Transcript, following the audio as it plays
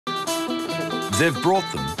They've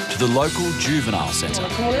brought them to the local juvenile centre.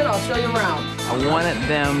 Come on in, I'll show you around. I wanted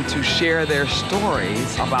them to share their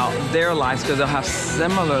stories about their lives because they'll have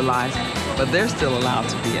similar lives, but they're still allowed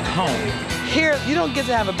to be at home. Here, you don't get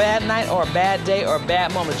to have a bad night or a bad day or a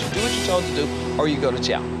bad moment. You do what you're told to do or you go to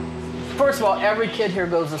jail. First of all, every kid here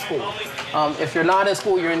goes to school. If you're not in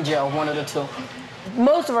school, you're in jail, one of the two.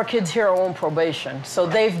 Most of our kids here are on probation, so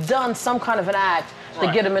they've done some kind of an act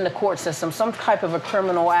to get them in the court system, some type of a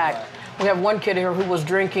criminal act. We have one kid here who was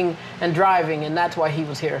drinking and driving, and that's why he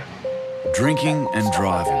was here. Drinking and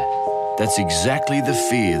driving. That's exactly the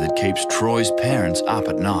fear that keeps Troy's parents up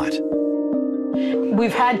at night.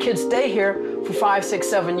 We've had kids stay here for 5, 6,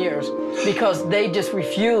 7 years because they just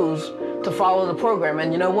refuse to follow the program.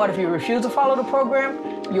 And you know what? If you refuse to follow the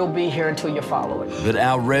program, you'll be here until you follow it. But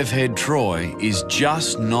our rev head Troy is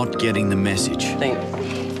just not getting the message. I think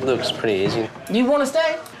it looks pretty easy. You want to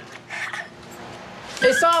stay?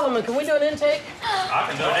 Hey, Solomon, can we do an intake? I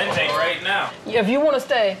can do an intake right now. If you want to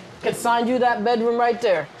stay, I can sign you that bedroom right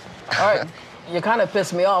there. All right. You kind of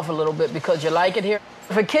pissed me off a little bit because you like it here.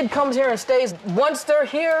 If a kid comes here and stays, once they're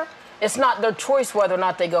here, it's not their choice whether or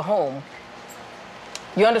not they go home.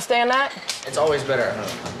 You understand that? It's always better at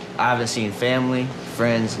home. I haven't seen family,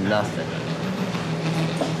 friends, nothing.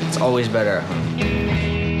 It's always better at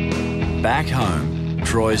home. Back home,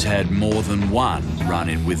 Troy's had more than one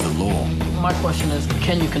run-in with the law. My question is,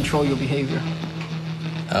 can you control your behavior?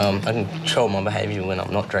 I can control my behaviour when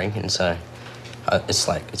I'm not drinking, so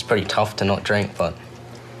it's pretty tough to not drink, but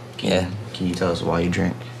yeah. Can you tell us why you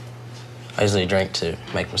drink? I usually drink to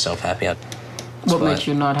make myself happy. What makes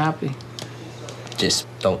you not happy? Just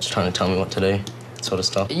adults trying to tell me what to do, sort of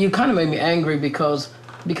stuff. You kind of made me angry because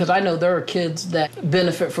I know there are kids that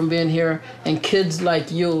benefit from being here, and kids like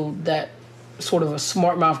you that sort of a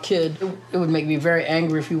smart-mouth kid, it would make me very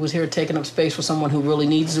angry if you was here taking up space for someone who really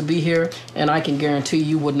needs to be here, and I can guarantee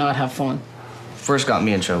you would not have fun. First got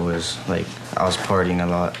me in trouble was, like, I was partying a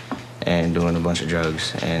lot and doing a bunch of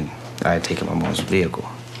drugs, and I had taken my mom's vehicle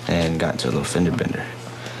and got into a little fender bender.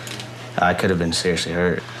 I could have been seriously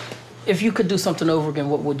hurt. If you could do something over again,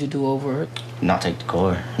 what would you do over it? Not take the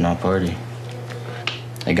car, not party.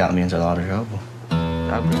 It got me into a lot of trouble.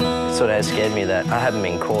 It sort of scared me that I haven't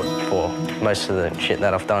been caught for most of the shit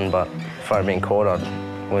that I've done, but if I'd been caught, I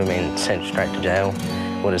would have been sent straight to jail,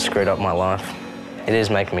 would have screwed up my life. It is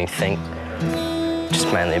making me think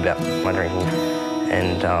just mainly about my drinking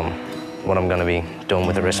and what I'm going to be doing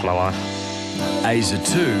with the rest of my life. Asa,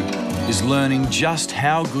 too, is learning just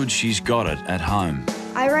how good she's got it at home.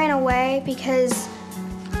 I ran away because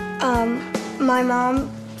my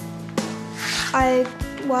mom, I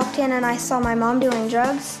walked in and I saw my mom doing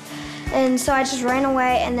drugs, and so I just ran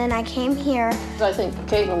away, and then I came here. I think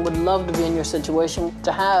Caitlin would love to be in your situation,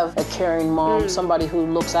 to have a caring mom, somebody who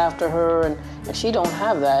looks after her, and she don't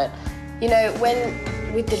have that. You know,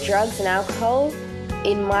 with the drugs and alcohol,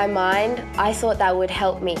 in my mind, I thought that would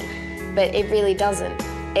help me, but it really doesn't.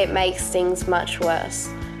 It makes things much worse.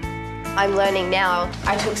 I'm learning now.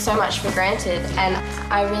 I took so much for granted, and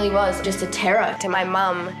I really was just a terror to my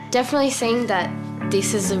mum. Definitely seeing that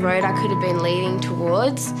this is the road I could have been leading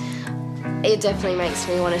towards, it definitely makes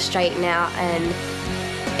me want to straighten out, and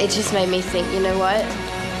it just made me think, you know what?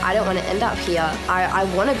 I don't want to end up here. I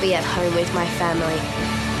want to be at home with my family.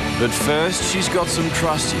 But first, she's got some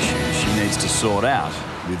trust issues she needs to sort out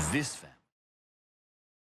with this family.